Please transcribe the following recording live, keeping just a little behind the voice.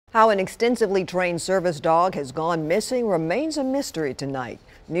How an extensively trained service dog has gone missing remains a mystery tonight.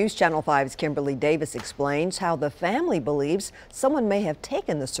 News Channel 5's Kimberly Davis explains how the family believes someone may have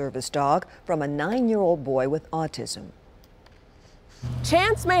taken the service dog from a 9-year-old boy with autism.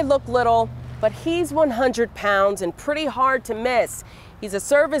 Chance may look little, but he's 100 pounds and pretty hard to miss. He's a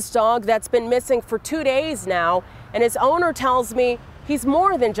service dog that's been missing for 2 days now, and his owner tells me he's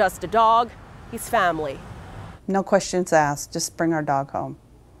more than just a dog, he's family. No questions asked, just bring our dog home.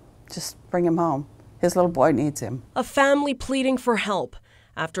 Just bring him home. His little boy needs him. A family pleading for help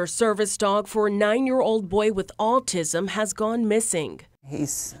after a service dog for a 9-year-old boy with autism has gone missing.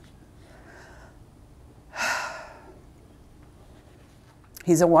 He's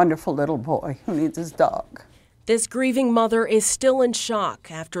a wonderful little boy who needs his dog. This grieving mother is still in shock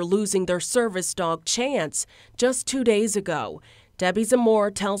after losing their service dog, Chance, just 2 days ago. Debbie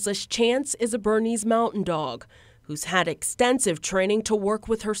Zamora tells us Chance is a Bernese mountain dog who's had extensive training to work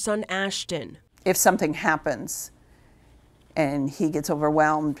with her son, Ashton. If something happens and he gets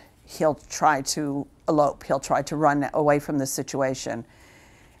overwhelmed, he'll try to elope. He'll try to run away from the situation.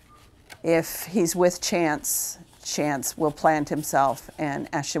 If he's with Chance, Chance will plant himself and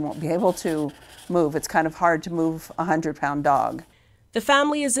Ashton won't be able to move. It's kind of hard to move a 100-pound dog. The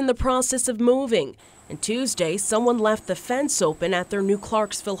family is in the process of moving, and Tuesday someone left the fence open at their new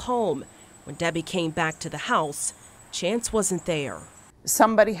Clarksville home. When Debbie came back to the house, Chance wasn't there.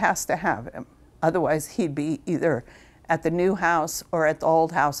 Somebody has to have him. Otherwise, he'd be either at the new house or at the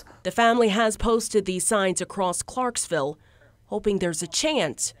old house. The family has posted these signs across Clarksville, hoping there's a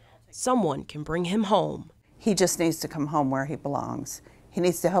chance someone can bring him home. He just needs to come home where he belongs. He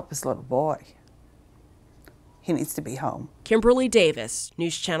needs to help his little boy. He needs to be home. Kimberly Davis,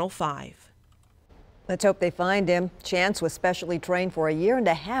 News Channel 5. Let's hope they find him. Chance was specially trained for 1.5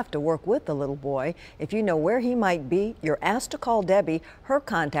 years to work with the little boy. If you know where he might be, you're asked to call Debbie. Her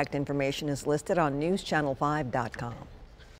contact information is listed on newschannel5.com.